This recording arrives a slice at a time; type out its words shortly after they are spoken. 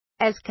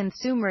As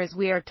consumers,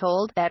 we are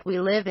told that we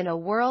live in a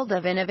world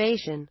of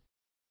innovation.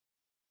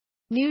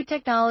 New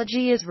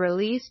technology is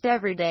released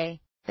every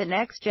day. The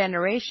next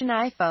generation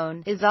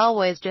iPhone is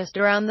always just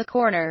around the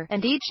corner,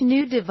 and each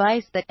new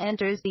device that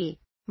enters the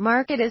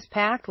market is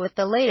packed with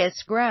the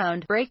latest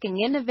groundbreaking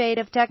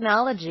innovative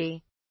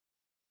technology.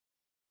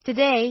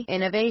 Today,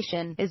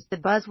 innovation is the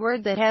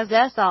buzzword that has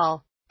us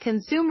all,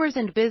 consumers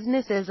and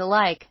businesses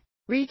alike,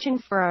 reaching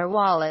for our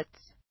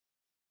wallets.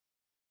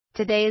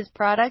 Today's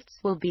products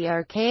will be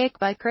archaic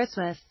by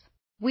Christmas.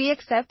 We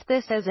accept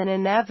this as an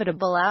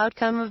inevitable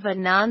outcome of a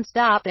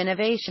non-stop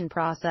innovation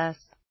process.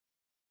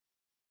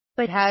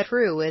 But how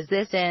true is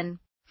this, and,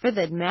 for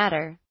that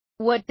matter,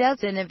 what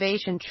does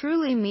innovation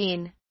truly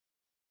mean?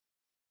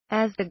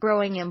 As the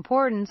growing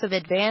importance of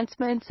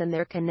advancements and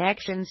their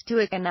connections to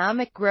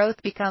economic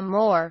growth become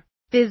more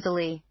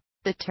busily,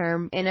 the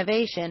term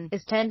innovation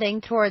is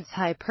tending towards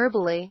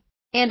hyperbole,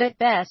 and at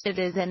best it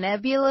is a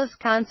nebulous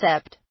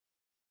concept.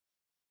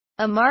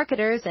 A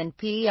marketer's and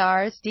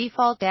PR's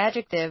default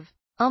adjective,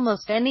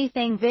 almost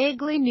anything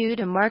vaguely new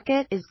to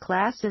market is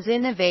classed as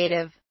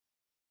innovative.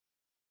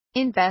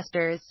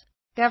 Investors,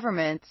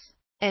 governments,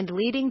 and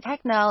leading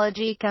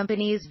technology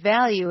companies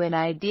value an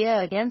idea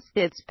against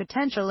its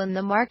potential in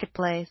the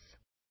marketplace.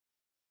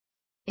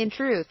 In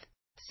truth,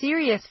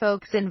 serious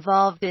folks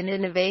involved in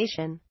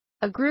innovation,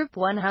 a group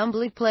one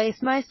humbly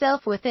place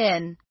myself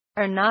within,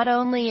 are not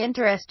only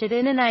interested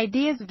in an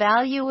idea's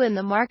value in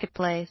the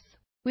marketplace,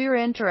 we're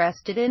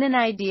interested in an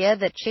idea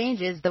that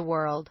changes the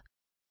world.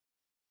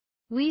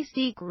 We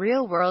seek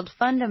real-world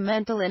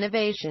fundamental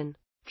innovation,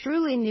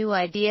 truly new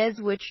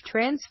ideas which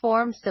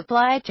transform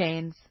supply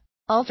chains,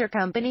 alter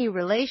company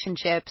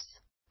relationships,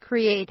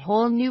 create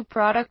whole new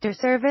product or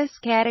service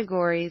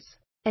categories,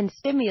 and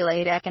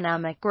stimulate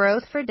economic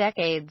growth for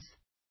decades.